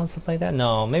 15 pounds, something like that?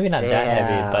 No, maybe not that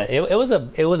heavy, Yeah. but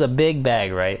it was a big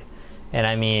bag, right? And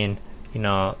I mean, you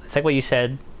know, it's like what you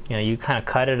said, you know, you kind of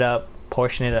cut it up,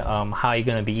 portion it, how you're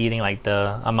going to be eating, like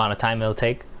the amount of time it'll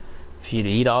take for you to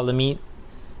eat all the meat.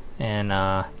 And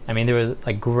I mean, there was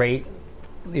like great,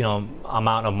 you know,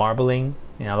 amount of marbling,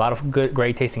 you know, a lot of good,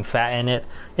 great tasting fat in it.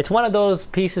 It's one of those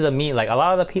pieces of meat, like a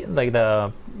lot of like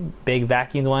the big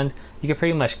vacuumed ones, you can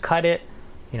pretty much cut it,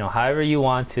 you know, however you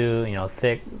want to, you know,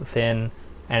 thick, thin.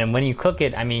 And when you cook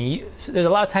it, I mean, there's a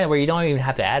lot of times where you don't even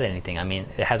have to add anything. I mean,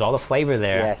 it has all the flavor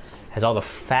there, Yes. has all the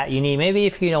fat you need. Maybe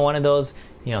if you know one of those,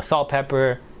 you know, salt,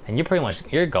 pepper, and you're pretty much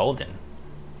you're golden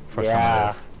for some Yeah.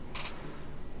 of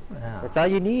those. Yeah. That's all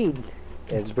you need.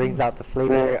 It brings out the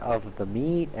flavor of the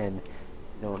meat, and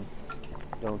you know,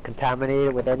 don't contaminate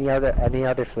it with any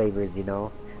other flavors. You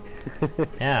know.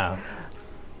 Yeah.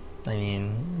 I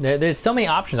mean, there's so many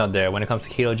options out there when it comes to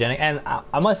ketogenic, and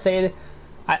I must say,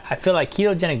 I feel like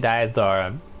ketogenic diets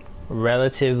are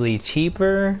relatively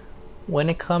cheaper when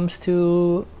it comes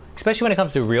to, especially when it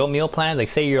comes to real meal plans. Like,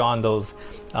 say you're on those,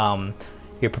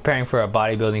 you're preparing for a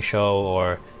bodybuilding show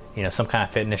or you know some kind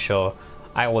of fitness show.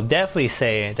 I will definitely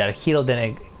say that a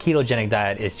ketogenic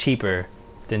diet is cheaper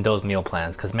than those meal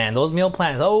plans. Because man, those meal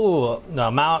plans, oh, the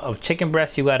amount of chicken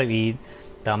breasts you gotta eat,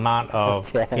 the amount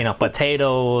of you know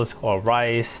potatoes or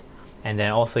rice, and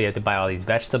then also you have to buy all these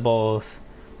vegetables.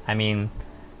 I mean,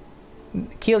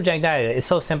 ketogenic diet is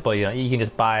so simple. You know, you can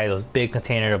just buy those big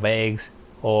container of eggs,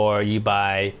 or you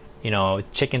buy you know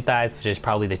chicken thighs, which is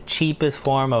probably the cheapest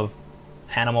form of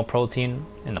animal protein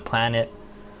in the planet.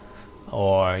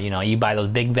 Or you know you buy those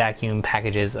big vacuum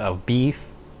packages of beef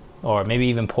or maybe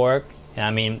even pork, and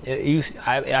I mean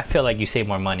I feel like you save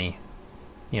more money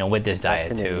you know with this diet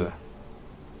Definitely. too.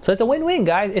 So it's a win-win,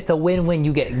 guys. It's a win-win.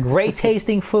 You get great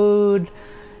tasting food,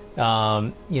 you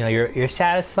know you're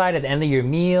satisfied at the end of your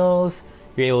meals,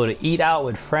 you're able to eat out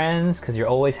with friends because you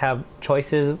always have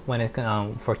choices when it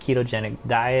for ketogenic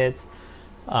diets.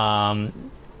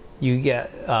 You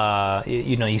get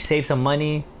you know you save some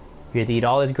money. You get to eat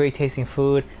all this great tasting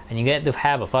food, and you get to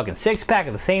have a fucking six pack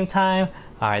at the same time.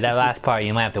 All right, that last part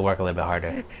you might have to work a little bit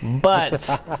harder,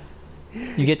 but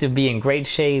you get to be in great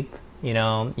shape. You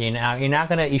know, you're not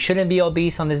gonna, you shouldn't be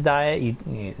obese on this diet.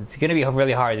 It's gonna be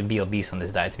really hard to be obese on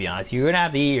this diet. To be honest, you're gonna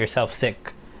have to eat yourself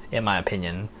sick, in my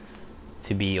opinion,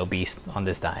 to be obese on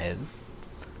this diet.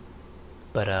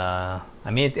 But I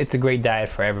mean, it's a great diet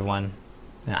for everyone.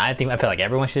 And I feel like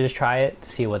everyone should just try it to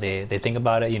see what they think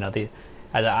about it. You know,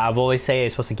 as I've always say,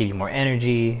 it's supposed to give you more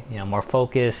energy, you know, more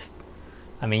focus.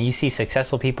 I mean, you see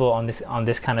successful people on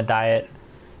this kind of diet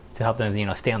to help them, you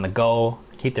know, stay on the go,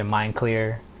 keep their mind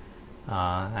clear.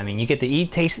 I mean, you get to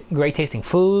eat great tasting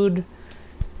food.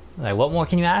 Like, what more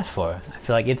can you ask for? I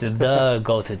feel like it's the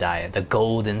go-to diet, the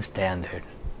golden standard.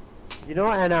 You know,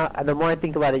 and the more I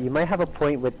think about it, you might have a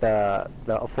point with the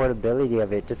affordability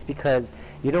of it, just because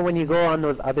you know when you go on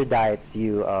those other diets,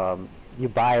 you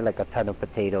buy like a ton of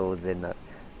potatoes and a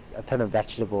ton of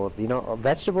vegetables. You know,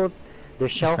 vegetables, their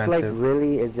shelf life Expensive.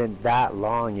 really isn't that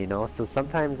long. You know, so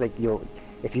sometimes like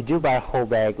if you do buy a whole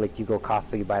bag, like you go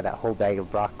Costco, you buy that whole bag of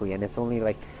broccoli, and it's only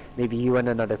like maybe you and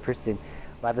another person.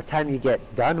 By the time you get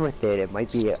done with it, it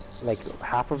might be like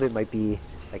half of it might be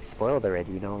like spoiled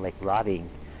already. You know, like rotting.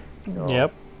 So,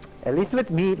 Yep. at least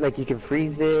with meat, like you can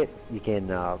freeze it, you can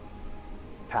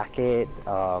pack it,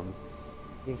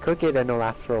 you can cook it and it'll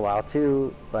last for a while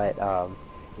too. But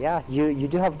yeah, you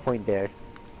do have a point there.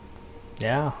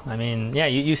 Yeah, I mean, yeah,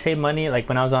 you save money. Like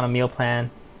when I was on a meal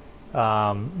plan,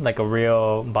 like a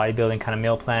real bodybuilding kind of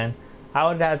meal plan, I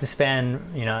would have to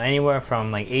spend, anywhere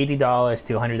from like $80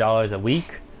 to $100 a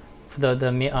week for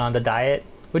the diet,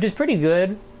 which is pretty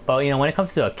good. But when it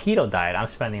comes to a keto diet, I'm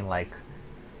spending like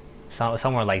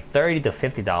somewhere like $30 to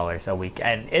 $50 a week,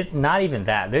 and it not even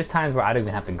that. There's times where I don't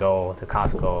even have to go to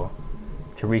Costco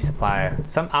to resupply.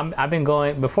 I've been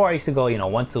going before. I used to go,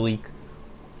 once a week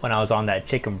when I was on that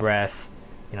chicken breast,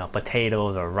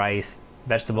 potatoes or rice,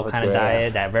 vegetable kind of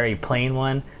diet, that very plain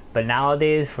one. But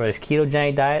nowadays for this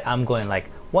ketogenic diet, I'm going like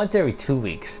once every 2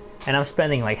 weeks, and I'm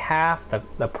spending like half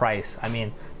the price. I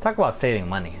mean, talk about saving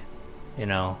money.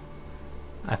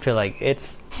 I feel like it's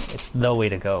the way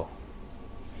to go.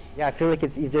 Yeah, I feel like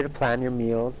it's easier to plan your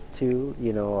meals too.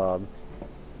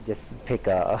 Just pick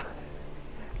a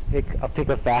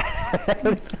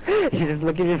fat. You just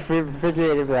look at your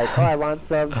refrigerator and be like, oh, I want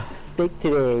some steak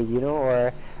today,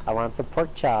 or I want some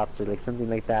pork chops or like something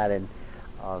like that. And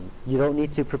you don't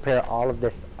need to prepare all of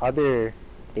this other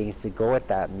things to go with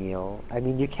that meal. I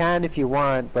mean, you can if you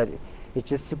want, but it's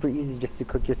just super easy just to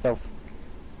cook yourself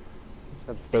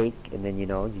some steak and then you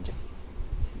just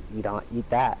eat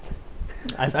that.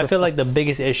 I feel like the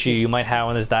biggest issue you might have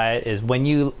on this diet is when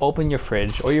you open your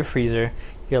fridge or your freezer,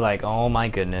 you're like, oh my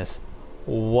goodness,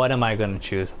 what am I going to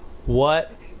choose?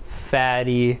 What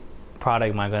fatty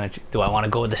product am I going to choose? Do I want to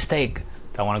go with the steak?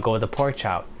 Do I want to go with the pork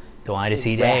chop? Do I just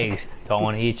eat eggs? Do I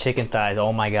want to eat chicken thighs?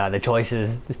 Oh my god, the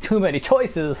choices. There's too many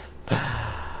choices.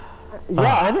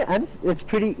 Yeah, and it's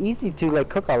pretty easy to like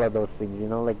cook all of those things,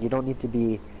 like you don't need to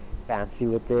be fancy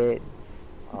with it.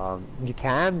 You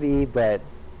can be, but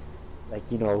like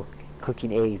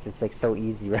cooking eggs, it's like so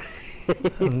easy, right?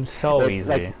 So it's easy.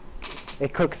 Like,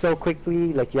 it cooks so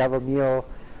quickly, like you have a meal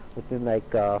within like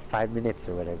 5 minutes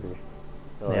or whatever.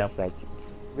 So Yep. it's like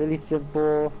it's really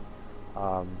simple,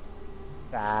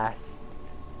 fast.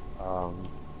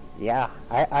 Yeah,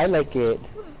 I like it.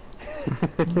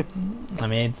 I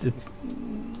mean, it's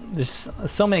there's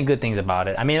so many good things about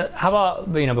it. I mean, how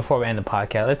about before we end the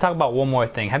podcast, let's talk about one more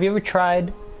thing. Have you ever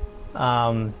tried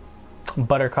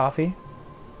butter coffee?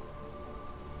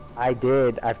 I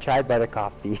did. I've tried butter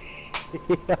coffee.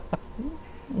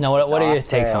 No, what are your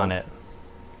takes awesome. on it?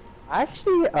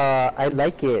 Actually, I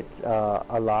like it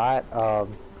a lot.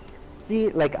 See,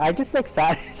 like I just like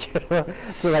fat in general.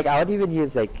 So like I would even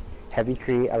use like heavy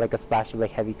cream, like a splash of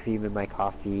like heavy cream in my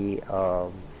coffee.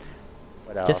 What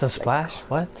else? Just a splash?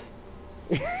 What?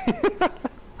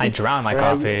 I drown my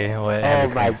coffee with Oh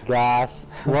heavy my cream. gosh.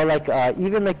 Well, like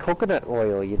even like coconut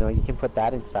oil, you can put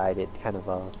that inside it. Kind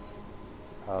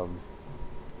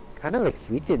of like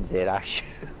sweetens it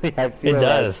actually. I feel It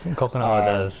does. like, Coconut oil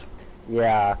does.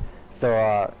 Yeah.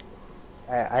 So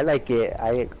I like it.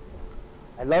 I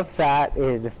love fat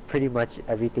in pretty much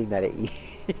everything that I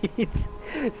eat.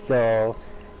 So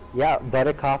yeah,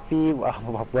 butter coffee.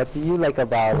 What do you like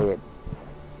about it?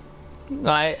 No,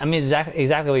 I mean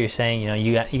exactly what you're saying.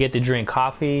 You get to drink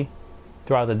coffee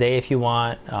throughout the day if you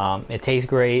want. It tastes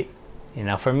great.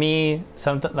 For me,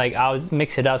 sometimes like I'll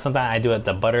mix it up. Sometimes I do it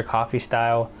the butter coffee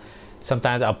style.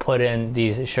 Sometimes I'll put in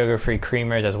these sugar-free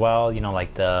creamers as well.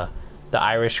 Like the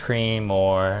Irish cream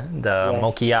or the Yes.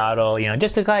 macchiato.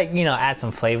 Just to add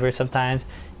some flavor sometimes.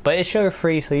 But it's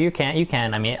sugar-free, so you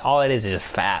can. I mean, all it is just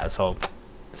fat. So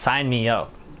sign me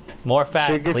up. More fat,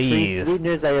 Sugar-free please.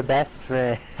 sweeteners are your best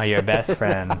friend. Are your best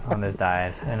friend on this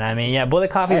diet. And I mean, yeah,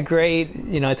 bullet coffee is great.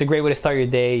 It's a great way to start your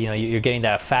day. You're getting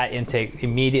that fat intake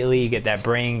immediately. You get that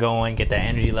brain going, get that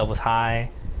energy levels high.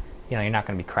 You're not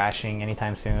going to be crashing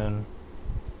anytime soon.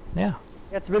 Yeah.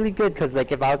 Yeah, it's really good because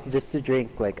like if I was just to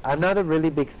drink, like I'm not a really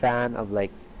big fan of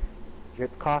like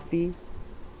drip coffee.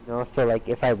 So like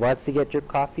if I was to get drip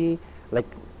coffee, like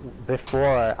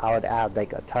before I would add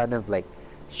like a ton of like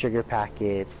sugar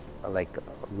packets, like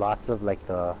lots of like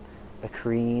the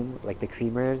cream, like the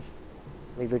creamers,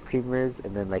 flavored creamers,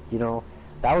 and then like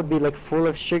that would be like full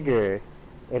of sugar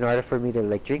in order for me to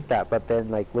like drink that. But then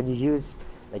like when you use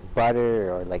like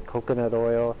butter or like coconut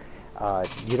oil,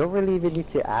 you don't really even need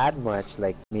to add much.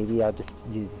 Like maybe I'll just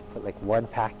put like one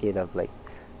packet of like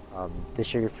the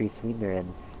sugar-free sweetener,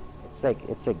 and it's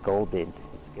like golden.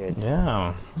 It's good.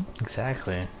 Yeah,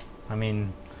 exactly. I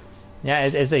mean, yeah,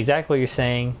 it's exactly what you're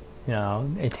saying. You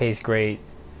know, it tastes great.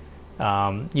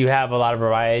 You have a lot of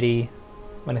variety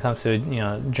when it comes to,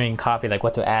 drink coffee, like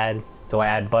what to add. Do I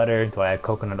add butter? Do I add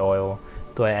coconut oil?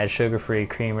 Do I add sugar-free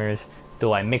creamers?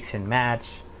 Do I mix and match?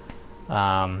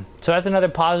 So that's another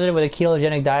positive with a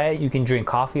ketogenic diet. You can drink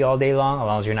coffee all day long as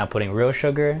long as you're not putting real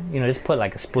sugar. Just put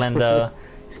like a Splenda,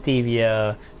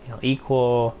 stevia,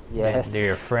 equal. Yes. They're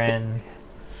your friends.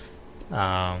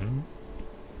 I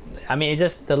mean, it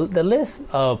just the list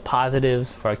of positives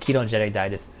for a ketogenic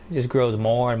diet just grows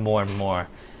more and more and more.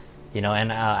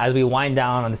 And as we wind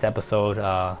down on this episode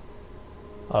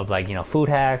of like food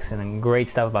hacks and great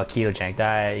stuff about ketogenic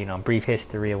diet, brief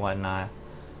history and whatnot.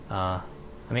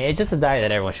 I mean, it's just a diet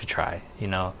that everyone should try.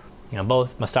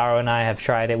 Both Masaru and I have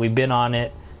tried it. We've been on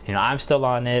it. I'm still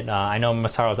on it. I know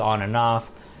Masaru's on and off,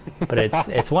 but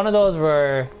it's one of those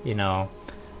where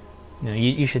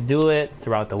you should do it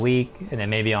throughout the week, and then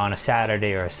maybe on a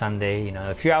Saturday or a Sunday.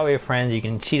 If you're out with your friends, you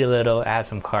can cheat a little, add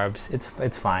some carbs.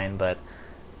 It's fine, but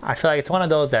I feel like it's one of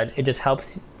those that it just helps,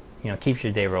 keeps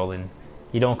your day rolling.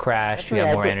 You don't crash. You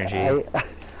have more energy.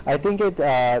 I think it,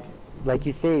 like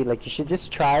you say, like you should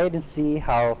just try it and see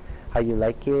how you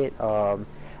like it.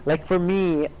 Like for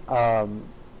me,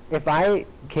 if I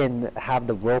can have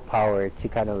the willpower to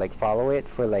kind of like follow it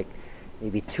for like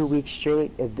maybe 2 weeks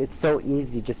straight, it's so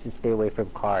easy just to stay away from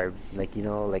carbs, like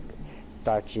like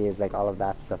starches, like all of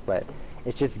that stuff. But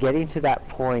it's just getting to that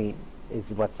point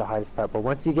is what's the hardest part. But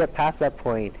once you get past that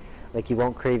point, like you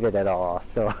won't crave it at all.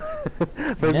 So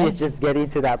for me, it's just getting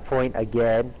to that point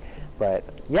again. But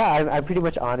yeah, I'm pretty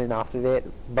much on and off of it.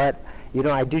 But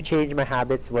I do change my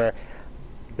habits where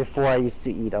before I used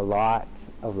to eat a lot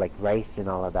of like rice and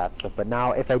all of that stuff. But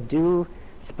now if I do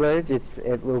splurge,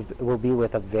 it will be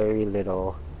with a very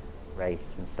little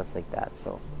rice and stuff like that.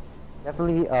 So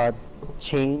definitely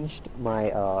changed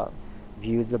my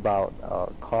views about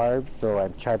carbs, so I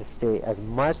try to stay as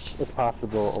much as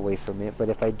possible away from it, but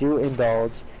if I do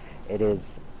indulge, it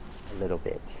is a little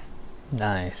bit.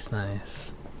 Nice.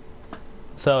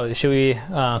 So should we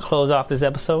close off this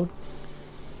episode?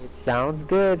 It sounds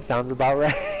good. Sounds about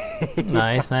right.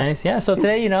 Nice. Yeah, so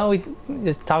today, we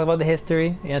just talk about the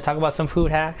history, talk about some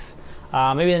food hacks.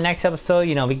 Maybe the next episode,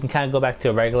 we can kind of go back to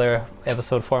a regular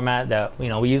episode format that, we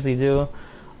usually do.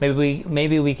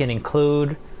 Maybe we can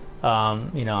include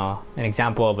an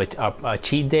example of a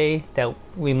cheat day that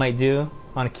we might do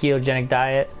on a ketogenic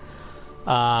diet.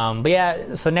 But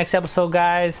yeah, so next episode,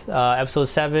 guys, episode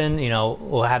 7,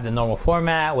 we'll have the normal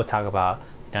format. We'll talk about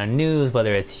news,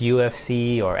 whether it's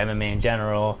UFC or MMA in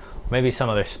general, or maybe some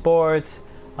other sports.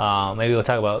 Maybe we'll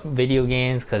talk about video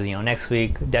games because next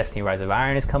week Destiny Rise of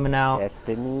Iron is coming out.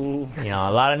 Destiny.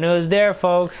 A lot of news there,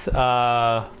 folks.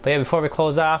 But yeah, before we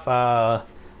close off,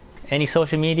 any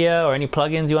social media or any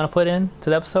plugins you want to put in to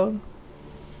the episode?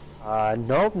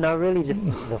 Nope, not really. Just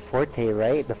the Forte,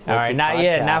 right? The Forte. All right, not podcast.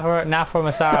 yet. Not for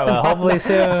Masaru, but hopefully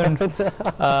soon.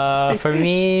 For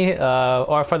me,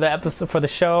 or for the episode, for the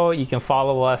show, you can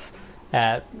follow us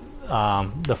at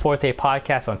the Forte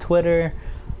Podcast on Twitter,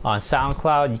 on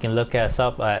SoundCloud. You can look us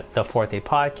up at the Forte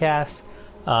Podcast.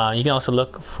 You can also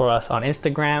look for us on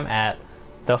Instagram at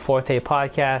The Forte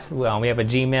Podcast. We have a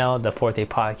Gmail,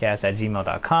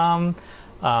 thefortepodcast@gmail.com.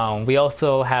 We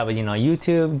also have a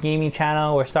YouTube gaming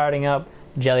channel we're starting up,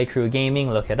 Jelly Crew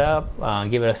Gaming. Look it up.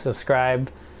 Give it a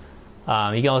subscribe.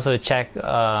 You can also check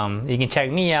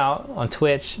me out on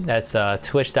Twitch. That's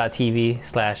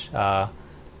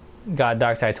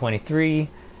twitch.tv/GodDarkside23.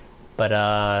 But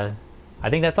I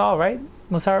think that's all, right,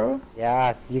 Masaru?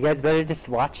 Yeah, you guys better just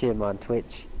watch him on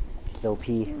Twitch. It's OP.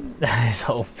 It's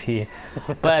OP.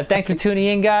 But thanks for tuning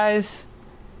in, guys.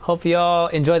 Hope you all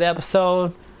enjoyed the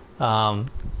episode. I'm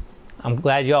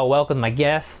glad you all welcomed my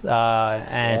guests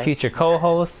and future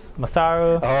co-hosts,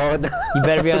 Masaru. Oh no! You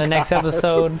better be on the next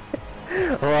episode,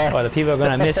 What? or the people are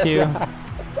gonna miss you.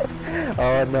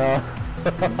 Oh no!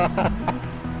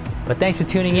 But thanks for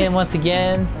tuning in once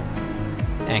again,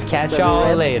 and catch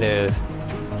y'all later.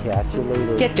 Catch you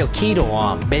later. Get your keto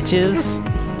on, bitches.